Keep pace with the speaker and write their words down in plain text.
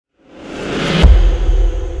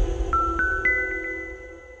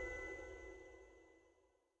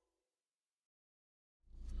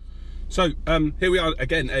So here we are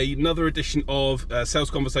again, another edition of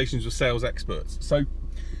Sales Conversations with Sales Experts. So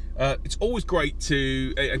it's always great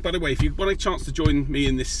to, and by the way, if you want a chance to join me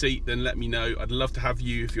in this seat, then let me know. I'd love to have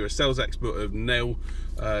you. If you're a sales expert of nail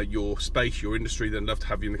your space, your industry, then I'd love to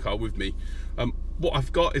have you in the car with me. What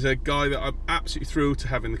I've got is a guy that I'm absolutely thrilled to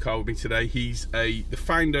have in the car with me today. He's the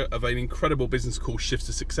founder of an incredible business called Shifts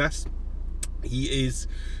to Success. He is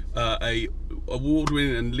a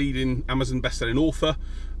award-winning and leading Amazon best-selling author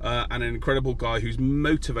and an incredible guy who's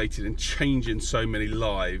motivated and changing so many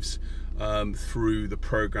lives through the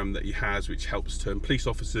program that he has, which helps turn police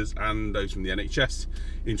officers and those from the NHS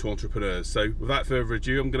into entrepreneurs. So without further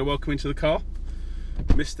ado, I'm going to welcome into the car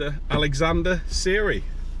Mr. Alexander Seery.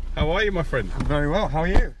 How are you, my friend? I'm very well. How are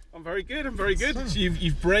you? I'm very good. I'm very good. So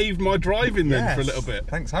you've braved my driving then for a little bit.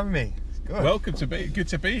 Thanks for having me. It's good. Welcome to be. Good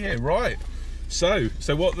to be here. Right. So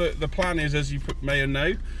what the plan is, as you may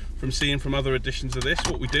know from seeing from other editions of this,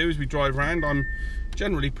 what we do is we drive around. I'm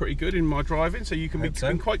generally pretty good in my driving, so you can be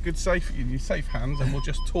in quite good safe hands, and we'll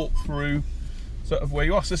just talk through sort of where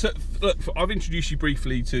you are. So look, I've introduced you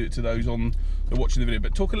briefly to those on watching the video,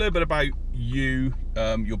 but talk a little bit about you,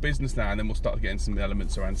 your business now, and then we'll start to get into some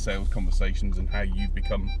elements around sales conversations and how you've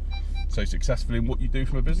become so successful in what you do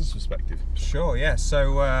from a business perspective. Sure, yeah.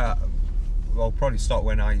 So I'll probably start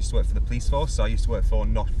when I used to work for the police force. So I used to work for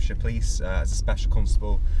Nottinghamshire Police as a special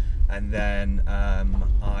constable, and then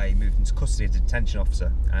I moved into custody as a detention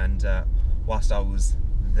officer. And whilst I was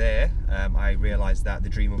there, I realised that the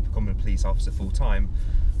dream of becoming a police officer full time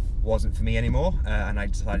wasn't for me anymore, and I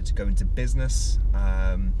decided to go into business.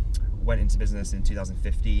 Went into business in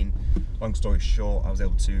 2015. Long story short, I was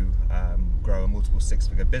able to grow a multiple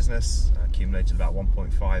six-figure business, accumulated about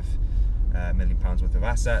 1.5 million pounds worth of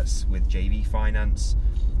assets with JV finance,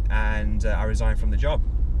 and I resigned from the job.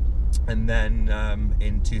 And then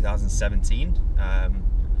in 2017,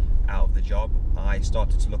 out of the job, I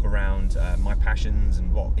started to look around my passions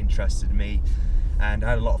and what interested me, and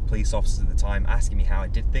I had a lot of police officers at the time asking me how I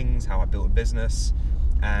did things, how I built a business,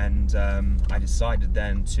 and I decided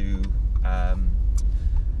then to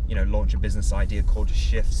launch a business idea called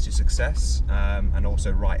Shifts to Success, and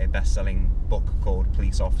also write a best-selling book called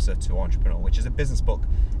Police Officer to Entrepreneur, which is a business book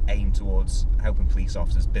aimed towards helping police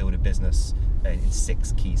officers build a business in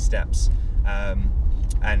 6 key steps.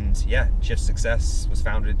 And yeah, Shifts to Success was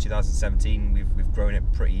founded in 2017. We've grown it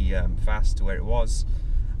pretty fast to where it was,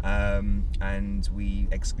 and we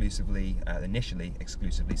initially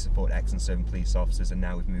exclusively support ex and serving police officers, and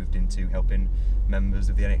now we've moved into helping members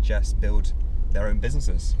of the NHS build their own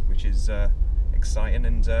businesses, which is exciting,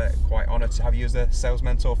 and quite honoured to have you as a sales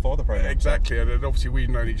mentor for the program. Exactly, and obviously we've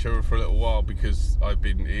known each other for a little while, because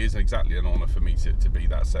it is exactly an honour for me to be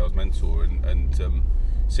that sales mentor, and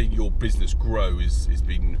seeing your business grow has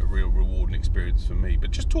been a real rewarding experience for me.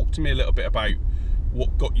 But just talk to me a little bit about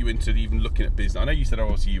what got you into even looking at business. I know you said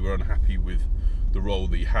obviously you were unhappy with the role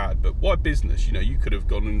that you had, but why business? You could have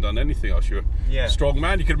gone and done anything else. You're a strong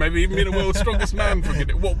man. You could have maybe even been a world's strongest man.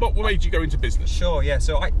 What made you go into business? Sure, yeah.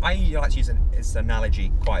 So I like to use this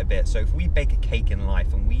analogy quite a bit. So if we bake a cake in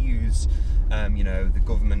life and we use the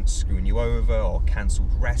government screwing you over, or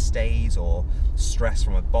cancelled rest days, or stress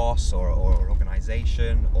from a boss or an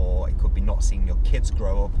organisation, or it could be not seeing your kids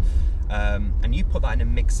grow up, and you put that in a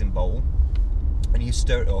mixing bowl, and you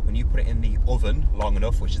stir it up and you put it in the oven long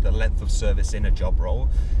enough, which is the length of service in a job role,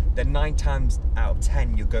 then 9 times out of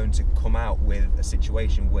 10 you're going to come out with a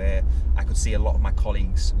situation where I could see a lot of my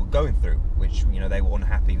colleagues were going through, which they were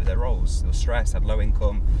unhappy with their roles, they were stressed, had low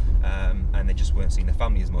income, and they just weren't seeing their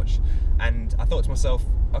family as much. And I thought to myself,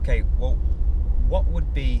 okay, well, what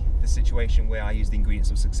would be the situation where I use the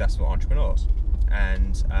ingredients of successful entrepreneurs?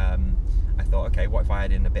 And I thought, okay, what if I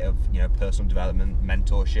added in a bit of personal development,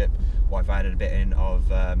 mentorship? What if I added a bit in of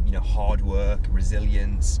hard work,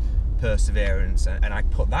 resilience, perseverance, and I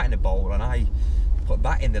put that in a bowl, and I put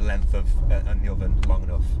that in the length of in the oven long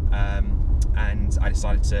enough, and I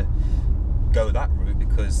decided to go that route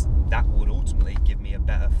because that would ultimately give me a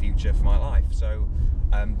better future for my life. So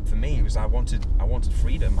for me, it was I wanted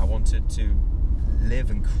freedom. I wanted to live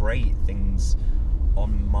and create things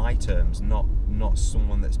on my terms, not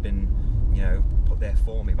someone that's been put there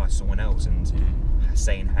for me by someone else and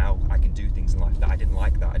saying how I can do things in life. That I didn't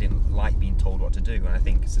like that. I didn't like being told what to do, and I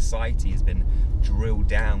think society has been drilled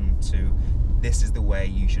down to this is the way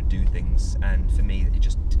you should do things. And for me, it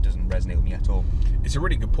just doesn't resonate with me at all. It's a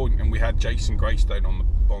really good point, and we had Jason Greystone on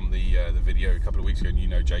the video a couple of weeks ago, and you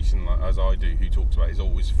know Jason, as I do, who talks about is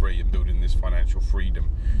always free and building this financial freedom.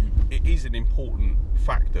 It is an important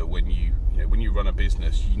factor when you run a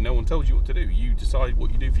business. No one tells you what to do. You decide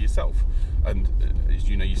what you do for yourself. And as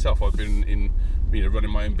you know yourself, I've been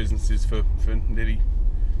running my own businesses for nearly,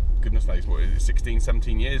 goodness knows what, 16,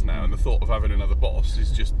 17 years now, and the thought of having another boss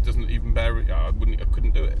doesn't even bear it. I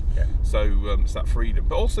couldn't do it. Yeah. So it's that freedom.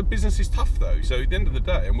 But also business is tough though. So at the end of the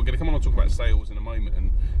day, and we're going to come on and talk about sales in a moment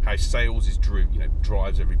and how sales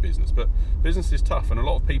drives every business. But business is tough, and a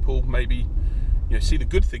lot of people maybe see the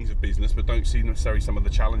good things of business, but don't see necessarily some of the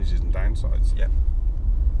challenges and downsides. Yeah.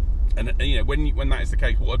 And when that is the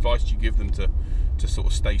case, what advice do you give them to sort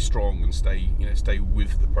of stay strong and stay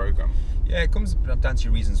with the program? Yeah, it comes down to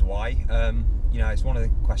your reasons why. It's one of the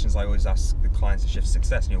questions I always ask the clients to Shift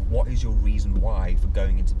Success. What is your reason why for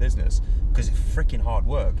going into business? Because it's freaking hard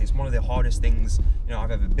work. It's one of the hardest things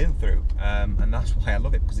I've ever been through, and that's why I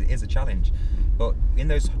love it, because it is a challenge. But in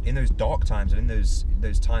those dark times and in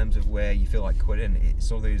those times of where you feel like quitting, it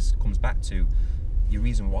sort of comes back to your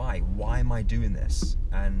reason why. Why am I doing this?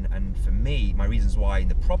 And for me, my reasons why in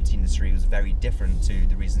the property industry was very different to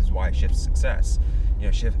the reasons why I Shift Success.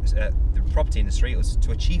 The property industry, it was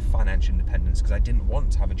to achieve financial independence because I didn't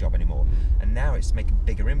want to have a job anymore, and now it's to make a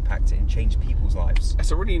bigger impact and change people's lives. That's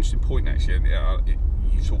a really interesting point, actually.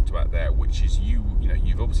 You talked about there, which is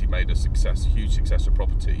you've obviously made a huge success of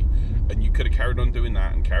property, and you could have carried on doing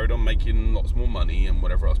that and carried on making lots more money and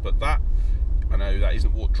whatever else, but that, I know that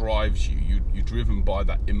isn't what drives you. You're driven by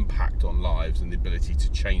that impact on lives and the ability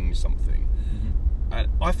to change something. And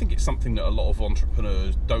I think it's something that a lot of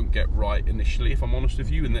entrepreneurs don't get right initially, if I'm honest with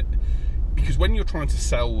you, and that because when you're trying to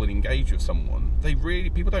sell and engage with someone,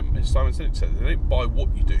 people don't, as Simon Sinek said, they don't buy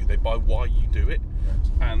what you do, they buy why you do it.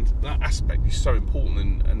 And that aspect is so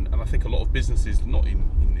important, and I think a lot of businesses, not in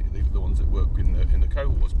the ones that work in the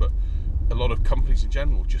cohorts, but a lot of companies in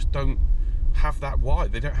general just don't have that why.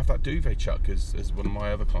 They don't have that duvet chuck, as one of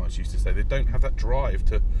my other clients used to say. They don't have that drive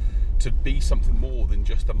to be something more than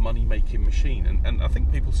just a money-making machine, and I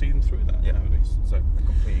think people see them through that nowadays. So I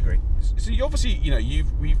completely agree. So you obviously,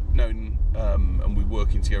 we've known and we're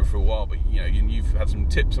working together for a while, but you've had some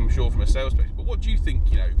tips, I'm sure, from a sales perspective. But what do you think?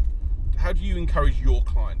 How do you encourage your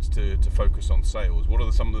clients to focus on sales? What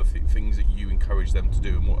are some of the things that you encourage them to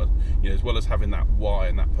do, and what as well as having that why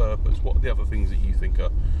and that purpose, what are the other things that you think are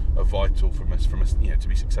vital from us to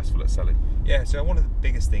be successful at selling? Yeah, so one of the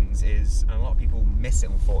biggest things is, and a lot of people miss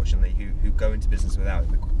it unfortunately, who go into business without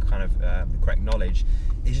the kind of the correct knowledge,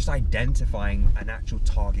 is just identifying an actual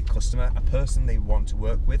target customer, a person they want to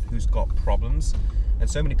work with who's got problems. And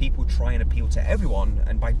so many people try and appeal to everyone,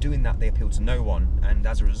 and by doing that they appeal to no one, and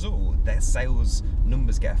as a result their sales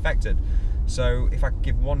numbers get affected. So if I could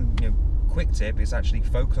give one quick tip, is actually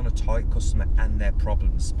focus on a target customer and their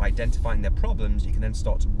problems. By identifying their problems, you can then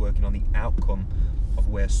start to working on the outcome of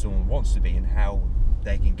where someone wants to be and how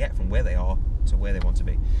they can get from where they are to where they want to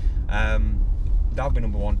be. That would be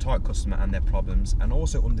number one, target customer and their problems, and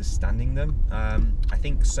also understanding them. I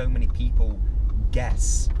think so many people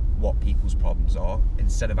guess what people's problems are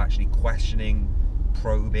instead of actually questioning,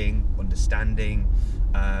 probing, understanding,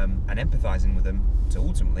 and empathizing with them to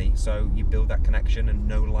ultimately, so you build that connection and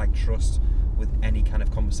know, like, trust with any kind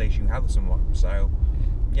of conversation you have with someone. So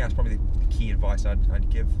yeah, it's probably the key advice I'd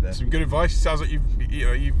give there. Some good advice. It sounds like you've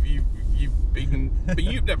been, but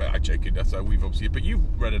you've never. I joke, that's how we've obviously. But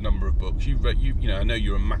you've read a number of books. You've read, I know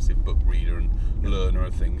you're a massive book reader and learner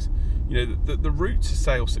of things. The route to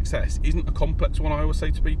sales success isn't a complex one. I always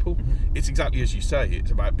say to people, it's exactly as you say.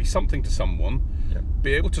 It's about be something to someone,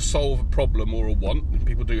 be able to solve a problem or a want. And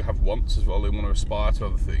people do have wants as well. They want to aspire to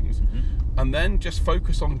other things, and then just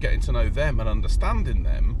focus on getting to know them and understanding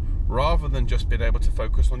them, rather than just being able to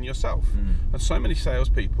focus on yourself. And so many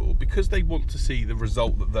salespeople, because they want to see the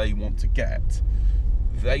result that they want to get,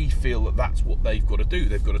 they feel that that's what they've got to do.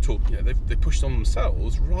 They've got to talk, they push on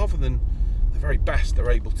themselves rather than the very best.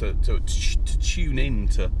 They're able to tune in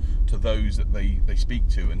to those that they speak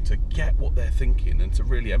to and to get what they're thinking and to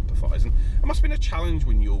really empathise. And it must have been a challenge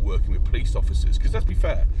when you're working with police officers, because let's be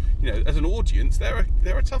fair, as an audience, they're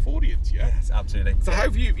a tough audience. Yes, absolutely. So how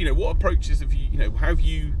have you, what approaches have you, how have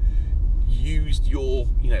you used your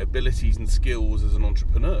abilities and skills as an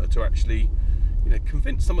entrepreneur to actually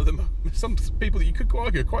convince some people that you could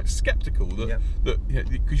argue are quite skeptical that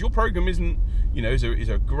because your program isn't is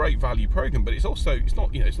a great value program, but it's also it's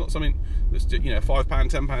not something that's £5,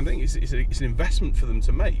 £10 thing. It's an investment for them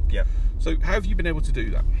to make. Yeah. So how have you been able to do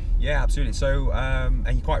that? Yeah, absolutely. So, and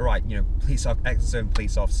you're quite right. You know, ex-serving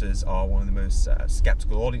police officers are one of the most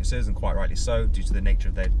skeptical audiences, and quite rightly so, due to the nature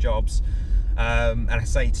of their jobs. And I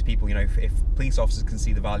say to people, you know, if police officers can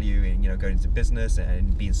see the value in, you know, going into business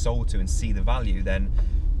and being sold to and see the value, then,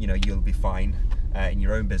 you know, you'll be fine in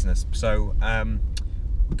your own business. So,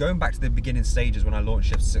 going back to the beginning stages when I launched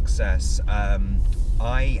Shift to Success,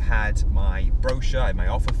 I had my brochure, I had my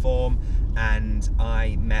offer form, and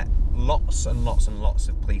I met lots and lots and lots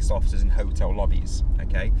of police officers in hotel lobbies,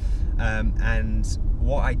 okay? And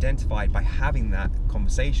what I identified by having that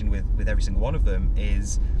conversation with every single one of them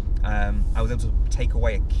is I was able to take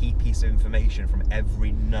away a key piece of information from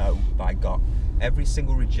every no that I got. Every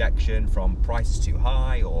single rejection, from price is too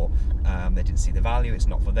high, or they didn't see the value, it's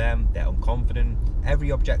not for them, they're unconfident.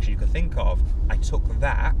 Every objection you could think of, I took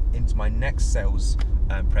that into my next sales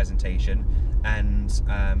presentation and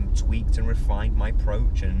tweaked and refined my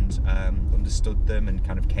approach and understood them and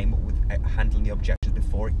kind of came up with handling the objections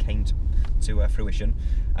before it came to fruition.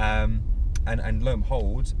 And lo and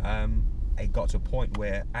behold, it got to a point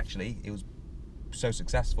where actually it was so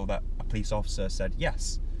successful that a police officer said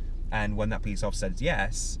yes. And when that police officer said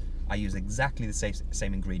yes, I used exactly the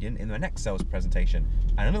same ingredient in my next sales presentation,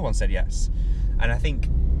 and another one said yes. And I think,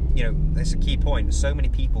 you know, there's a key point. So many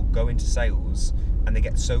people go into sales and they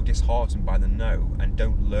get so disheartened by the no and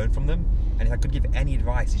don't learn from them. And if I could give any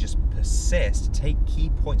advice, is just persist, take key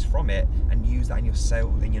points from it, and use that in your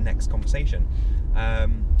sale, in your next conversation.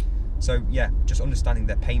 So yeah, just understanding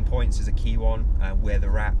their pain points is a key one, where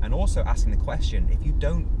they're at, and also asking the question, if you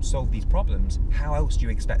don't solve these problems, how else do you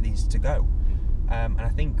expect these to go? And I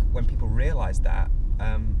think when people realise that,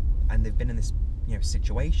 and they've been in this, you know,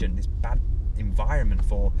 situation, this bad environment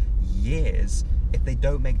for years, if they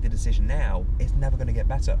don't make the decision now, it's never going to get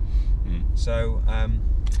better. So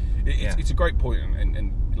it's a great point,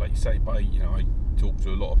 and like you say, you know, I talk to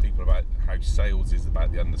a lot of people about how sales is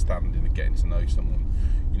about the understanding and getting to know someone.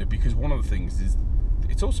 You know, because one of the things is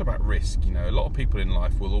it's also about risk. You know, a lot of people in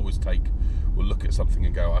life will look at something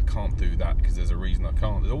and go, I can't do that because there's a reason I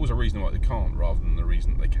can't. There's always a reason why they can't, rather than the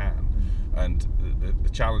reason that they can. And the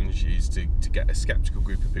challenge is to get a skeptical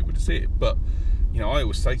group of people to see it. But, you know, I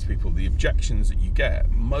always say to people, the objections that you get,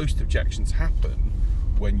 most objections happen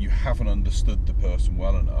when you haven't understood the person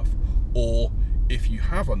well enough, or if you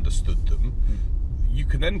have understood them, you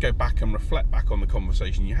can then go back and reflect back on the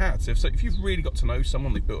conversation you had. So if you've really got to know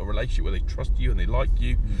someone, they've built a relationship where they trust you and they like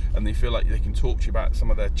you, and they feel like they can talk to you about some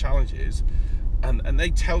of their challenges, and they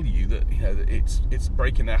tell you that, you know, that it's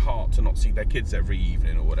breaking their heart to not see their kids every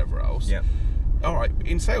evening or whatever else. Yeah. All right,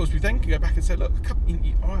 in sales, we then can go back and say, look,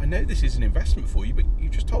 I know this is an investment for you, but you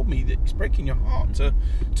just told me that it's breaking your heart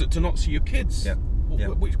to not see your kids. Yeah.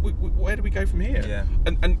 Where do we go from here? Yeah.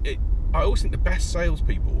 I always think the best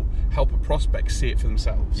salespeople help a prospect see it for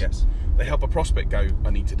themselves. Yes. They help a prospect go, I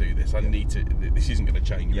need to do this. This isn't going to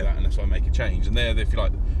change without unless I make a change. And they're, if you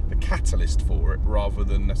like, the catalyst for it, rather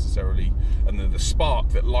than necessarily, and the spark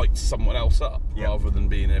that lights someone else up, rather than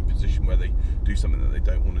being in a position where they do something that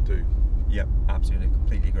they don't want to do. Yep, absolutely,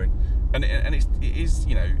 completely agree. And it is,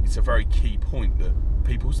 you know, it's a very key point that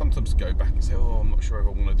people sometimes go back and say, oh, I'm not sure if I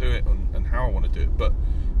want to do it and how I want to do it. But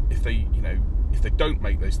if they, you know, if they don't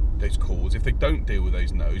make those calls, if they don't deal with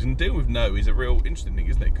those no's, and dealing with no is a real interesting thing,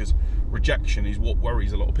 isn't it? Because rejection is what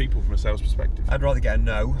worries a lot of people from a sales perspective. I'd rather get a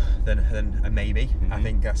no than a maybe. I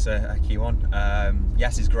think that's a key one.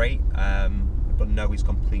 Yes is great, but no is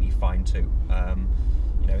completely fine too.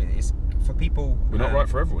 You know, it's for people. We're not right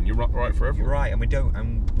for everyone. You're not right for everyone. You're right, and we don't.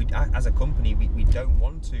 And we, as a company, we don't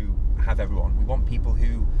want to have everyone. We want people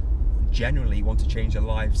who genuinely want to change their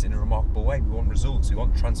lives in a remarkable way. We want results. We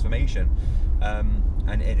want transformation.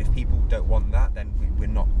 And if people don't want that, then we're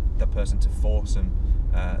not the person to force them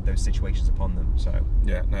those situations upon them. So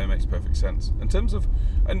yeah, no, it makes perfect sense. In terms of,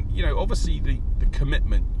 and you know, obviously the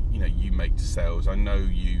commitment, you know, you make to sales. I know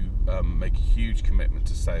you make a huge commitment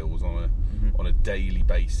to sales on a daily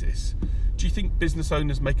basis. Do you think business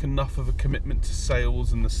owners make enough of a commitment to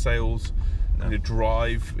sales and the sales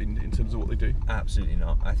drive in terms of what they do? Absolutely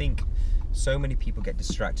not. I think so many people get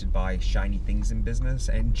distracted by shiny things in business,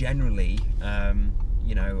 and generally,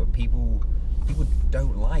 you know, people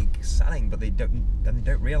don't like selling, but they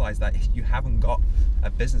don't realize that you haven't got a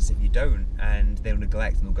business if you don't, and they'll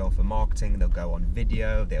neglect and they'll go for marketing, they'll go on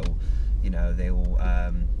video, they'll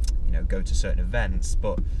go to certain events,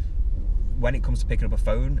 but when it comes to picking up a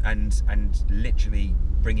phone and literally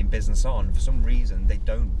bringing business on, for some reason they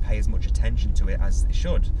don't pay as much attention to it as they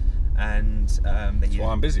should. And that's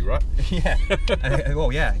why I'm busy, right? Yeah.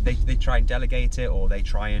 Well, yeah, they try and delegate it, or they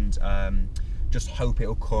try and just hope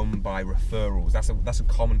it'll come by referrals. That's a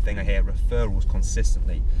common thing I hear, referrals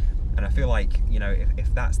consistently. And I feel like, you know,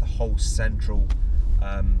 if that's the whole central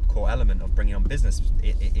core element of bringing on business,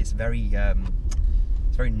 it's very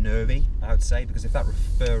nervy, I would say, because if that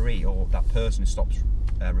referee or that person stops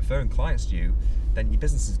referring clients to you, then your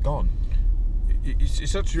business is gone.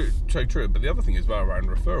 It's actually true, but the other thing is around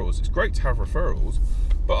referrals. It's great to have referrals,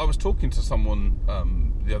 but I was talking to someone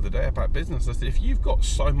the other day about business. I said, if you've got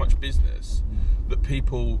so much business that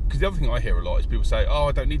people, because the other thing I hear a lot is people say, oh,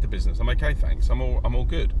 I don't need the business, I'm okay, thanks, I'm all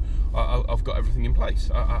good, I've got everything in place,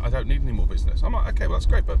 I don't need any more business. I'm like, okay, well, that's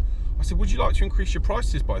great, but I said, would you like to increase your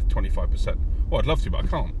prices by 25%? Well, I'd love to, but I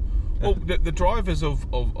can't. Well, the drivers of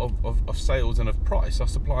sales and of price are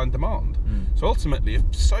supply and demand. So ultimately, if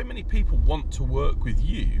so many people want to work with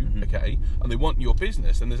you, okay, and they want your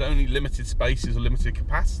business, and there's only limited spaces or limited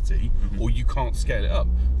capacity, or you can't scale it up,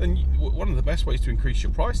 then one of the best ways to increase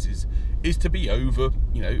your prices is to be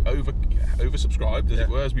oversubscribed, as it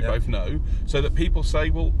were, as we both know, so that people say,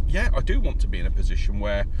 well, yeah, I do want to be in a position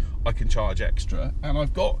where I can charge extra, and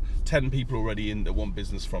I've got 10 people already in that want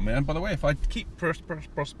business from me. And by the way, if I keep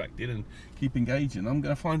prospecting and keep engaging, I'm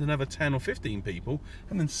going to find another 10 or 15 people,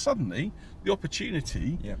 and then suddenly the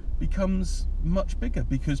opportunity becomes much bigger,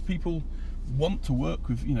 because people want to work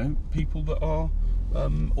with, you know, people that are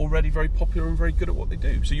already very popular and very good at what they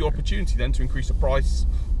do. So your opportunity then to increase the price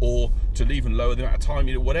or to even lower the amount of time,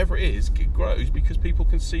 you know, whatever it is, it grows because people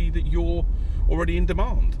can see that you're already in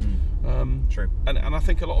demand. True. And I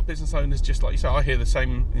think a lot of business owners, just like you say, I hear the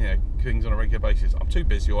same, you know, things on a regular basis. I'm too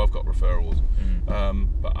busy, or I've got referrals.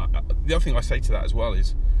 But the other thing I say to that as well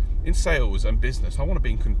is, in sales and business, I want to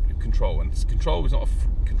be in control, and control is not a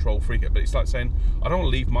control freak, but it's like saying, I don't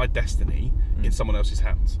want to leave my destiny in someone else's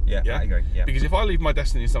hands. I agree. Because if I leave my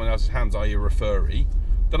destiny in someone else's hands, i.e. a referee,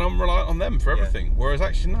 then I'm reliant on them for everything. Whereas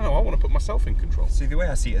actually, no, I want to put myself in control. See, the way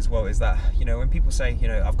I see it as well is that, you know, when people say, you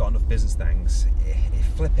know, I've got enough business things,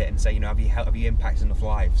 flip it and say, you know, have you impacted enough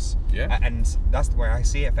lives? And that's the way I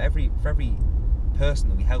see it. For every person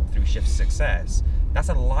that we help through Shift to Success, that's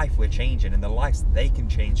a life we're changing, and the lives they can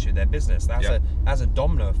change through their business. That's a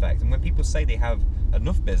domino effect. And when people say they have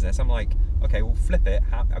enough business, I'm like, okay, well, flip it.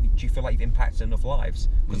 Do you feel like you've impacted enough lives?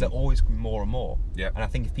 Because they're always more and more. And I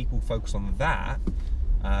think if people focus on that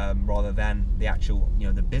rather than the actual, you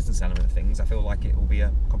know, the business element of things, I feel like it will be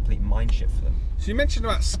a complete mind shift for them. So you mentioned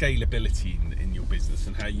about scalability in your business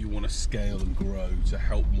and how you want to scale and grow to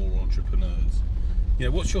help more entrepreneurs. You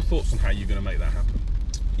know, what's your thoughts on how you're going to make that happen?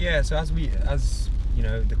 Yeah, so as you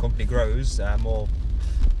know, the company grows, more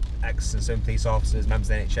ex and some police officers, members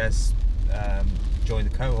of the NHS join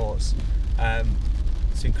the cohorts. To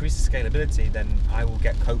increase the scalability, then I will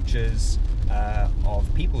get coaches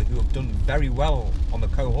of people who have done very well on the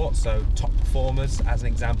cohort, so top performers as an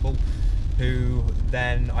example, who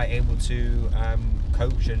then are able to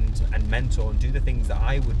coach and mentor and do the things that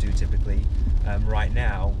I would do typically right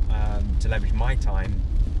now to leverage my time,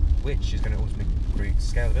 which is going to ultimately create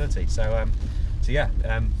scalability. So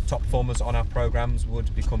top performers on our programs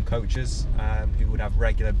would become coaches who would have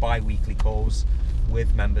regular bi-weekly calls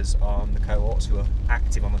with members on the cohorts who are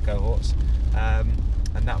active on the cohorts,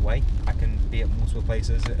 and that way I can be at multiple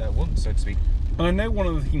places at once, so to speak. And I know one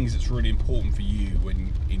of the things that's really important for you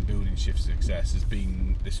when in building Shift to Success has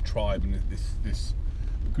been this tribe and this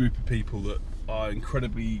group of people that are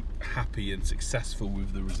incredibly happy and successful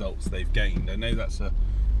with the results they've gained. I know that's a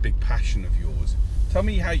big passion of yours. Tell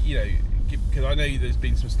me how, you know, because I know there's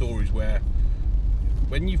been some stories where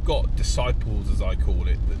when you've got disciples, as I call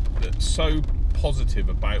it, that's so positive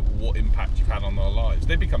about what impact you've had on their lives,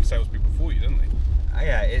 they become salespeople for you, don't they?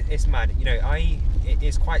 Yeah, it's mad. You know,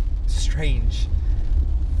 it's quite strange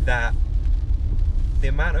that the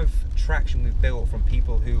amount of traction we've built from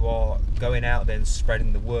people who are going out there and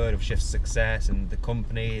spreading the word of Shift Success and the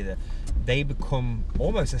company, they become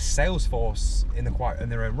almost a sales force in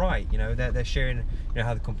their own right. You know, they're sharing, you know,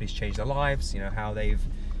 how the company's changed their lives, you know, how they've,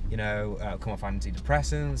 you know, come off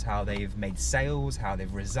antidepressants, how they've made sales, how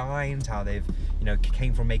they've resigned, how they've, you know,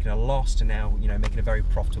 came from making a loss to now, you know, making a very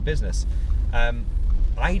profitable business.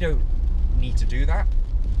 I don't need to do that,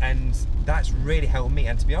 and that's really helped me.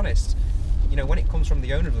 And to be honest, you know, when it comes from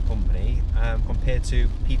the owner of the company compared to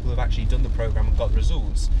people who've actually done the program and got the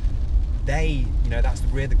results, you know, that's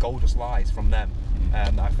where the gold just lies from them,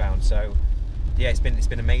 that I found. So yeah, it's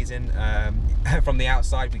been amazing. From the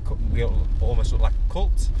outside, we almost look like a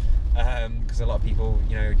cult, because a lot of people,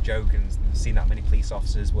 you know, joke and seen that many police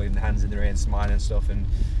officers waving their hands in their ear and smiling and stuff, and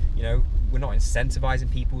you know, we're not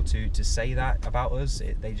incentivizing people to say that about us.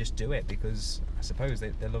 They just do it because I suppose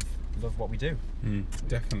they love what we do.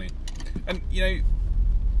 Definitely. And you know,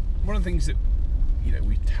 one of the things that you know,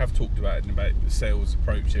 we have talked about it, about the sales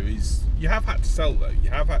approach. There is, you have had to sell though. You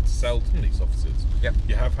have had to sell to police officers. Yep.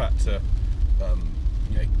 You have had to,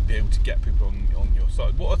 you know, be able to get people on your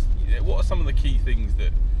side. What are some of the key things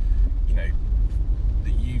that, you know,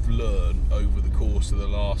 that you've learned over the course of the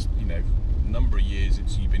last, you know, number of years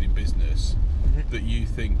since you've been in business, that you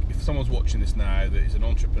think, if someone's watching this now that is an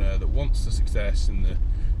entrepreneur that wants the success and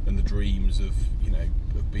the dreams of, you know,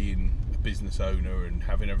 of being a business owner and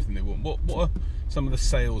having everything they want, what are some of the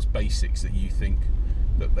sales basics that you think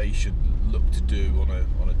that they should look to do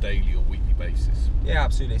on a daily or weekly basis? Yeah,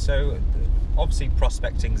 absolutely. So obviously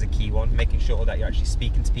prospecting is a key one, making sure that you're actually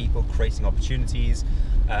speaking to people, creating opportunities,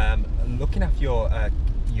 looking at your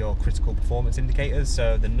critical performance indicators,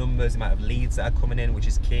 so the numbers, the amount of leads that are coming in, which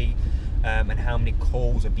is key, and how many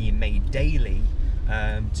calls are being made daily,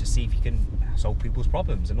 to see if you can solve people's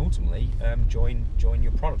problems and ultimately join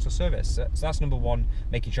your product or service. So that's number one,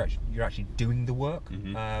 making sure you're actually doing the work,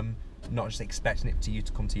 not just expecting it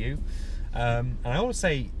to come to you. And I always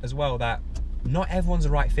say as well that not everyone's the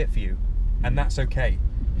right fit for you, and that's okay.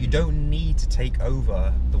 You don't need to take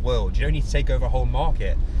over the world. You don't need to take over a whole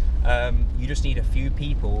market. You just need a few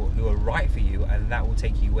people who are right for you, and that will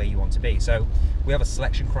take you where you want to be. So we have a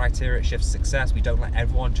selection criteria at Shift Success. We don't let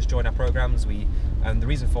everyone just join our programs. And the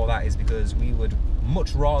reason for that is because we would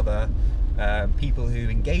much rather people who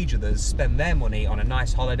engage with us spend their money on a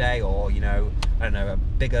nice holiday, or, you know, I don't know, a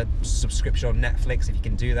bigger subscription on Netflix if you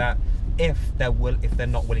can do that, if they're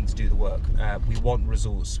not willing to do the work. We want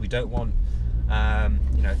results. We don't want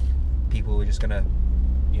you know, people who are just gonna,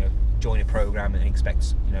 you know, join a program and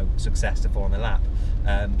expect, you know, success to fall on their lap.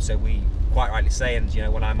 So we quite rightly say, and, you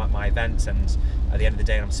know, when I'm at my events and at the end of the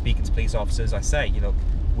day I'm speaking to police officers, I say, you know,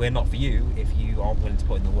 we're not for you if you aren't willing to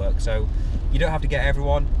put in the work. So you don't have to get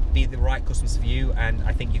everyone, be the right customers for you, and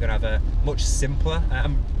I think you're going to have a much simpler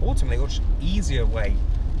and ultimately much easier way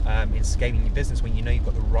in scaling your business when you know you've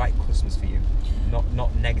got the right customers for you,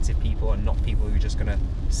 not negative people, and not people who are just going to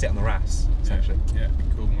sit on their ass, essentially. Yeah,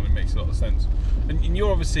 cool. Well, it makes a lot of sense. And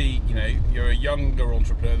you're obviously, you know, you're a younger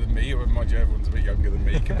entrepreneur than me, or mind you, everyone's a bit younger than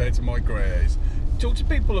me compared to my grey hairs. Talk to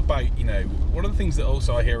people about, you know, one of the things that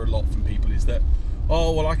also I hear a lot from people is that,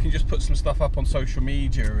 oh, well, I can just put some stuff up on social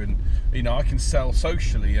media, and, you know, I can sell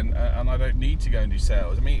socially, and I don't need to go and do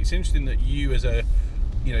sales. I mean, it's interesting that you, as a,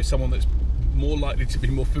 you know, someone that's more likely to be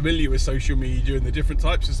more familiar with social media and the different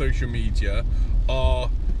types of social media, are,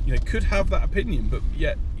 you know, could have that opinion, but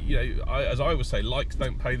yet, you know, as I always say, likes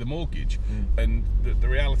don't pay the mortgage. And the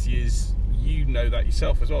reality is, you know that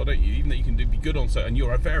yourself as well, don't you? Even that you can be good on, and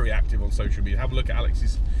you're very active on social media. Have a look at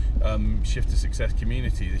Alex's Shift to Success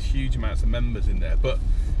community. There's huge amounts of members in there, but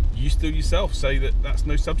you still yourself say that that's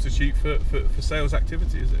no substitute for sales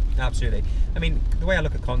activity, is it? Absolutely. I mean, the way I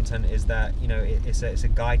look at content is that, you know, it's a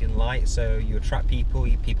guiding light. So you attract people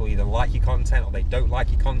either like your content or they don't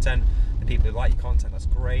like your content. The people who like your content, that's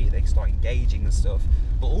great, they start engaging and stuff,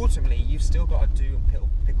 but ultimately you've still got to do and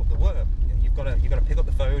pick up the work. You've got to pick up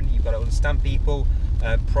the phone, you've got to understand people,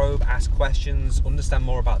 probe, ask questions, understand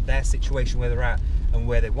more about their situation, where they're at and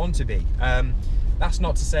where they want to be. That's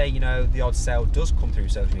not to say, you know, the odd sale does come through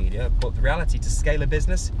social media, but the reality, to scale a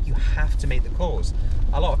business, you have to make the calls.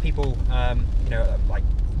 A lot of people, you know, like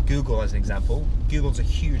Google as an example. Google's a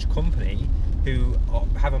huge company who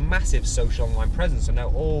have a massive social online presence and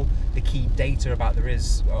know all the key data about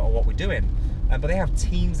what we're doing. But they have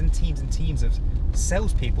teams and teams and teams of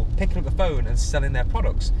salespeople picking up the phone and selling their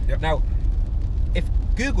products. Yep. Now, if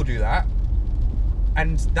Google do that,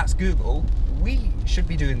 and that's Google, we should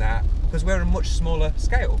be doing that because we're on a much smaller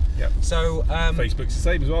scale. Yep. So Facebook's the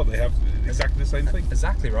same as well. They have exactly the same thing.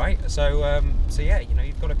 Exactly right. So so yeah, you know,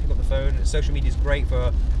 you've got to pick up the phone. Social media is great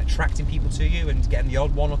for attracting people to you and getting the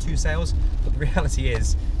odd 1 or 2 sales. But the reality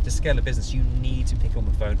is, to scale a business, you need to pick up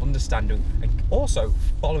the phone, understanding, and also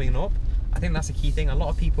following up. I think that's a key thing. A lot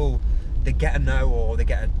of people, they get a no, or they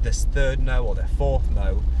get this 3rd no, or their 4th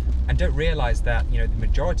no, and don't realise that, you know, the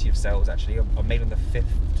majority of sales actually are made on the 5th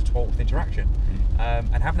to 12th interaction.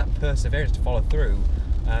 And having that perseverance to follow through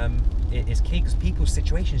is key, because people's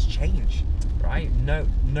situations change, right? No,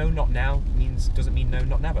 not now doesn't mean no,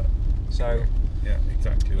 not never. So yeah,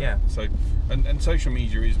 exactly. Yeah. That. So and social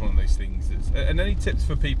media is one of those things. And any tips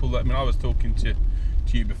for people that, I mean, I was talking to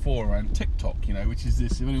you before around TikTok, you know, which is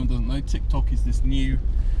this, if anyone doesn't know, TikTok is this new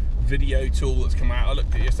video tool that's come out. I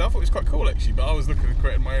looked at it yourself, it was quite cool actually, but I was looking at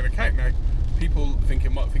creating my own account. Now people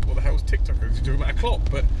might think, what the hell's TikTok? You're talking about a clock,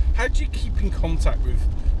 but how do you keep in contact with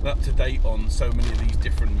and up to date on so many of these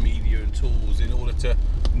different media and tools in order to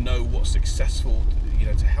know what's successful, you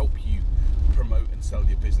know, to help you promote and sell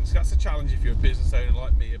your business. That's a challenge if you're a business owner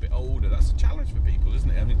like me, a bit older. That's a challenge for people,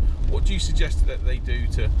 isn't it? I mean, what do you suggest that they do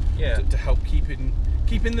to help keep in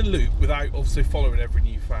the loop without also following every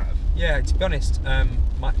new fad? Yeah, to be honest,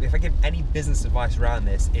 if I give any business advice around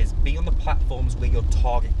this, is be on the platforms where your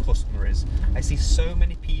target customer is. I see so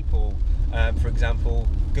many people, for example,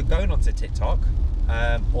 going onto TikTok,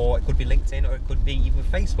 or it could be LinkedIn, or it could be even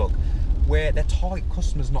Facebook, where their target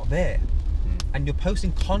customer's not there. And you're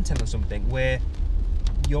posting content on something where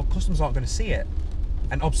your customers aren't going to see it.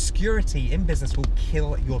 And obscurity in business will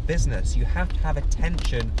kill your business. You have to have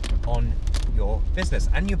attention on your business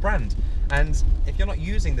and your brand. And if you're not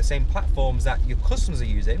using the same platforms that your customers are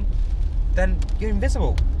using, then you're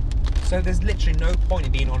invisible. So there's literally no point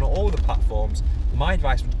in being on all the platforms. My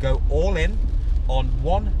advice would go all in on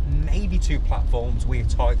one, maybe two platforms where your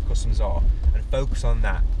target customers are, and focus on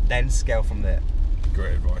that, then scale from there.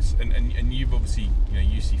 Great advice. And you've obviously,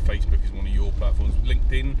 you see Facebook as one of your platforms.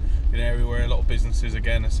 LinkedIn, an area where a lot of businesses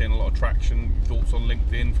again are seeing a lot of traction. Thoughts on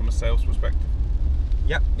LinkedIn from a sales perspective?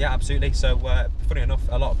 Yeah, absolutely. So funny enough,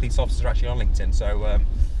 a lot of police officers are actually on LinkedIn. So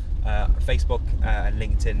Facebook and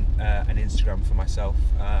LinkedIn and Instagram for myself.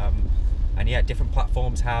 And yeah, different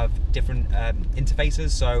platforms have different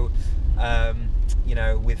interfaces. So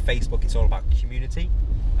with Facebook, it's all about community.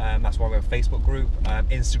 That's why we have a Facebook group.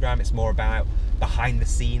 Instagram, it's more about behind the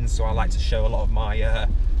scenes. So I like to show a lot of my,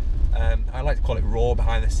 I like to call it raw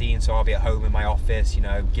behind the scenes. So I'll be at home in my office,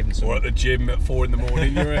 giving some... Or at the gym at 4 in the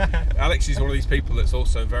morning. Alex is one of these people that's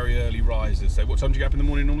also very early risers. So what time do you get up in the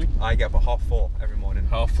morning normally? I get up at 4:30 every morning.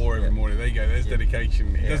 4:30 every morning. There you go. There's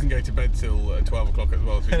dedication. He doesn't go to bed till 12 o'clock as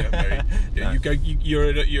well. So you're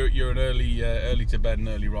an early to bed and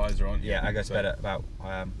early riser, aren't you? Yeah, I go to bed at about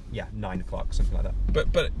 9 o'clock, something like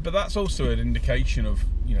that. But that's also an indication of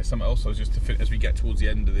something else. Just as we get towards the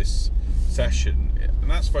end of this session, and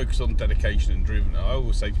that's focused on dedication and driven. I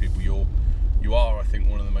always say to people, you are, I think,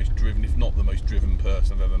 one of the most driven, if not the most driven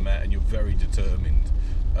person I've ever met, and you're very determined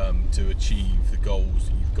to achieve the goals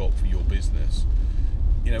that you've got for your business.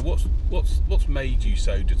 What's made you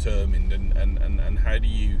so determined, and how do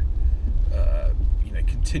you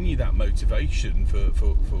continue that motivation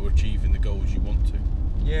for achieving the goals you want to?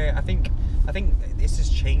 Yeah, I think this has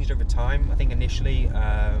changed over time. I think initially,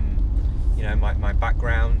 my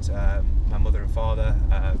background, my mother and father,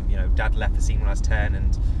 dad left the scene when I was 10,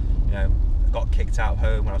 and got kicked out of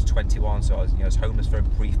home when I was 21. So I was homeless for a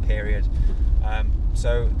brief period.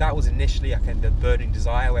 So that was initially the burning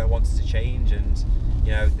desire where I wanted to change, and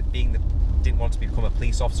didn't want to become a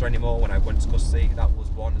police officer anymore when I went to custody. That was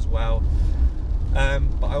one as well.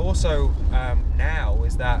 But I also now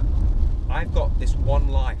is that I've got this one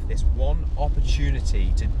life, this one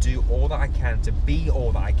opportunity to do all that I can, to be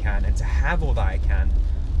all that I can, and to have all that I can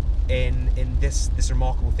in this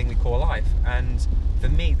remarkable thing we call life. And for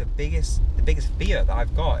me, the biggest fear that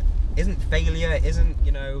I've got isn't failure, isn't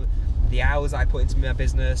the hours I put into my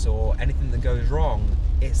business or anything that goes wrong.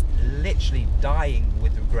 It's literally dying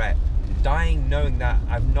with regret, dying knowing that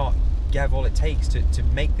I've not gave all it takes to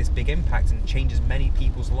make this big impact and change as many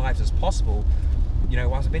people's lives as possible.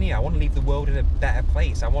 Whilst I've been here, I want to leave the world in a better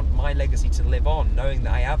place. I want my legacy to live on, knowing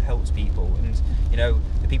that I have helped people, and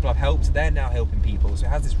the people I've helped, they're now helping people. So it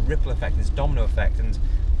has this ripple effect, this domino effect. And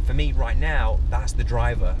for me right now, that's the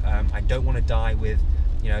driver. I don't want to die with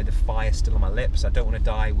the fire still on my lips. I don't want to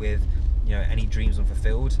die with any dreams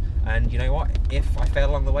unfulfilled. And you know what, if I fail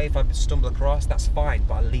along the way, if I stumble across, that's fine,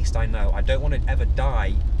 but at least I know. I don't want to ever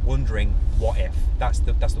die wondering what if. That's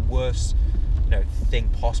the worst thing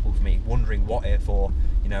possible for me, wondering what if, or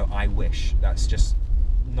I wish. That's just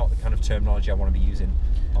not the kind of terminology I want to be using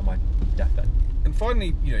on my deathbed. And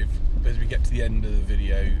finally, as we get to the end of the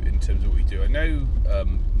video, in terms of what we do, I know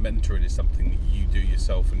mentoring is something that you do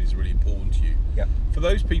yourself and is really important to you. Yeah. For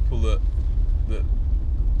those people that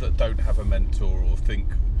don't have a mentor, or think,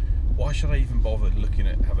 why should I even bother looking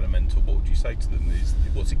at having a mentor? What would you say to them?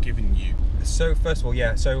 What's it giving you? So first of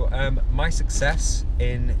all, so my success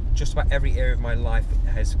in just about every area of my life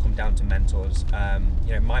has come down to mentors.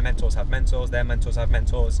 My mentors have mentors, their mentors have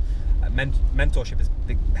mentors. Mentorship has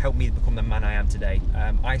helped me become the man I am today.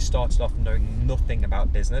 I started off knowing nothing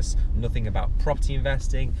about business, nothing about property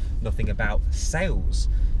investing, nothing about sales,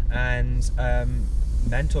 and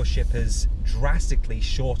mentorship has drastically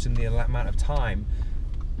shortened the amount of time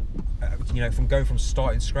from going from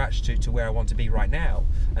starting scratch to where I want to be right now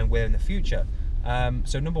and where in the future.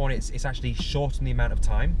 So number one, it's actually shortened the amount of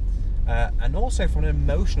time, and also from an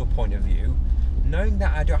emotional point of view, knowing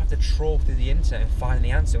that I don't have to trawl through the internet and find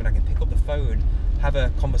the answer, when I can pick up the phone, have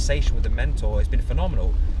a conversation with a mentor, has been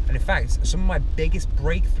phenomenal. And in fact, some of my biggest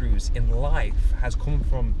breakthroughs in life has come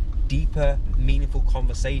from deeper, meaningful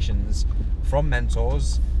conversations from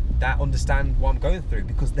mentors that understand what I'm going through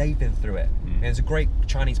because they've been through it. And there's a great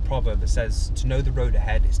Chinese proverb that says, to know the road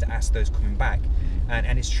ahead is to ask those coming back.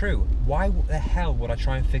 And it's true. Why the hell would I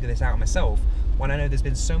try and figure this out myself when I know there's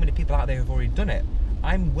been so many people out there who've already done it?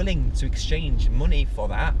 I'm willing to exchange money for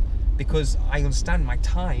that because I understand my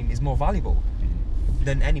time is more valuable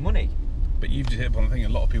than any money. But you've just hit upon the thing, a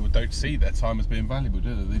lot of people don't see their time as being valuable,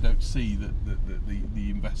 do they? They don't see the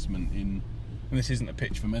investment in, and this isn't a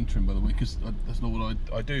pitch for mentoring, by the way, because that's not what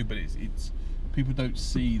I do, but it's people don't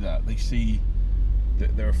see that. They see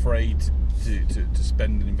that they're afraid to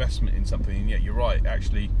spend an investment in something, and yet you're right,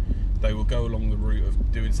 actually they will go along the route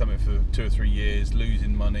of doing something for 2 or 3 years,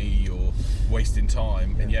 losing money or wasting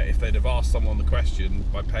time, and yet if they'd have asked someone the question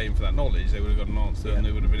by paying for that knowledge, they would have got an answer, and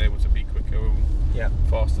they would have been able to be quicker and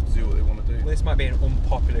faster to do what they want to do. Well, this might be an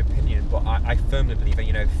unpopular opinion, but I firmly believe,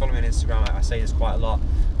 and if you follow me on Instagram, I say this quite a lot.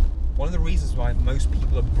 One of the reasons why most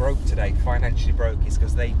people are broke today, financially broke, is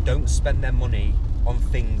because they don't spend their money on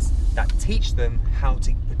things that teach them how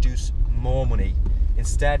to produce more money.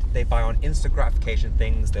 Instead, they buy on instant gratification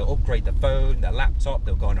things, they'll upgrade their phone, their laptop,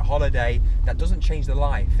 they'll go on a holiday. That doesn't change their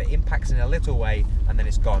life. It impacts in a little way and then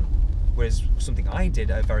it's gone. Whereas something I did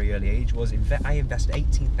at a very early age was I invested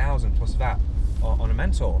 18,000 plus that on a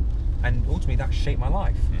mentor, and ultimately that shaped my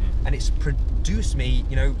life. And it's produced me,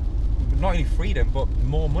 not only freedom but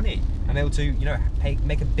more money. I'm able to,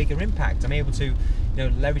 make a bigger impact. I'm able to,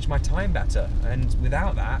 leverage my time better. And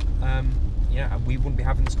without that, we wouldn't be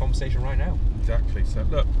having this conversation right now. Exactly. So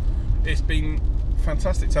look, it's been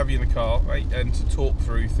fantastic to have you in the car, right, and to talk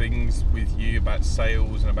through things with you about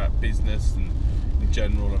sales and about business and in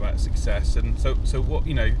general about success. And so what,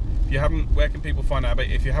 if you haven't, where can people find out about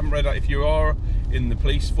it? If you haven't read that, if you are in the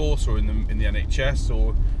police force or in the NHS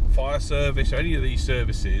or fire service or any of these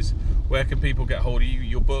services, where can people get hold of you?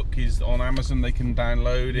 Your book is on Amazon, they can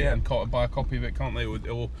download it and buy a copy of it, can't they?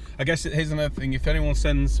 Or I guess here's another thing, if anyone's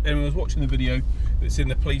watching the video that's in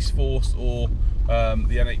the police force or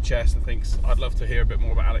the NHS and thinks, I'd love to hear a bit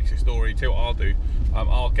more about Alex's story, tell you what I'll do.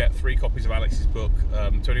 I'll get 3 copies of Alex's book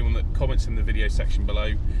to anyone that comments in the video section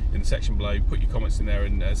below, put your comments in there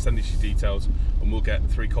and send us your details, and we'll get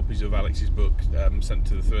 3 copies of Alex's book sent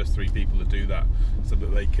to the first 3 people that do that, so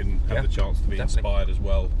that they can have the chance to be inspired as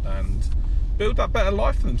well and build that better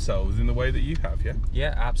life for themselves in the way that you have.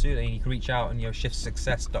 Yeah, absolutely. And you can reach out on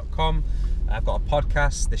shiftsuccess.com. I've got a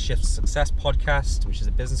podcast, the Shift Success podcast, which is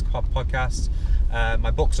a business podcast.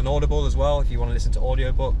 My book's on Audible as well if you want to listen to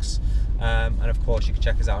audiobooks. And of course, you can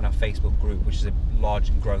check us out on our Facebook group, which is a large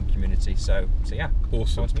and growing community. So yeah,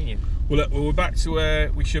 awesome. Nice to meet you. Well, look, we're back to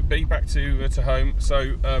where we should be, back to home.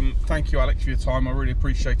 So thank you, Alex, for your time. I really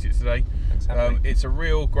appreciate it today. Thanks for having me. It's a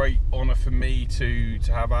real great honour for me to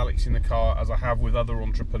have Alex in the car, as I have with other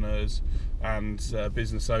entrepreneurs and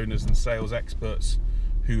business owners and sales experts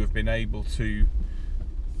who have been able to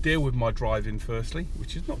deal with my driving, firstly,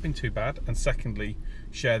 which has not been too bad, and secondly,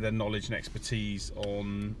 share their knowledge and expertise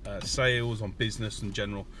on sales, on business in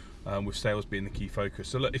general, with sales being the key focus.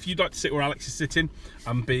 So look, if you'd like to sit where Alex is sitting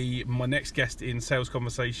and be my next guest in sales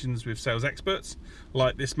conversations with sales experts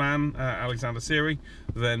like this man, Alexander Seery,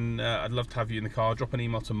 then I'd love to have you in the car. Drop an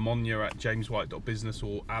email to monya@jameswhite.business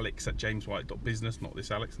or alex@jameswhite.business, not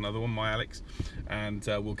this Alex, another one, my Alex, and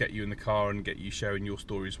we'll get you in the car and get you sharing your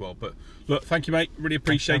story as well. But look, thank you, mate, really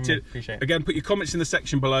appreciate it. Again, put your comments in the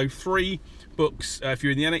section below. 3 books, if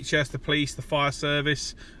you're in the NHS, the police, the fire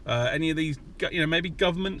service, any of these, maybe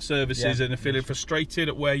government services, and are feeling frustrated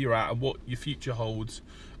at where you're at and what your future holds,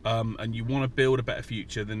 and you want to build a better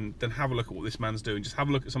future, then have a look at what this man's doing. Just have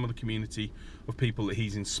a look at some of the community of people that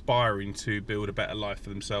he's inspiring to build a better life for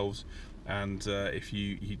themselves. And if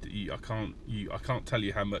I can't tell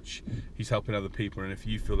you how much he's helping other people, and if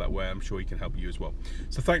you feel that way, I'm sure he can help you as well.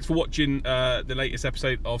 So thanks for watching the latest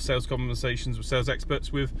episode of Sales Conversations with Sales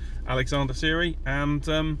Experts with Alexander Seery, and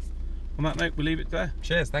on that note, we'll leave it there.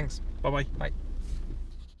 Cheers, thanks. Bye-bye. Bye.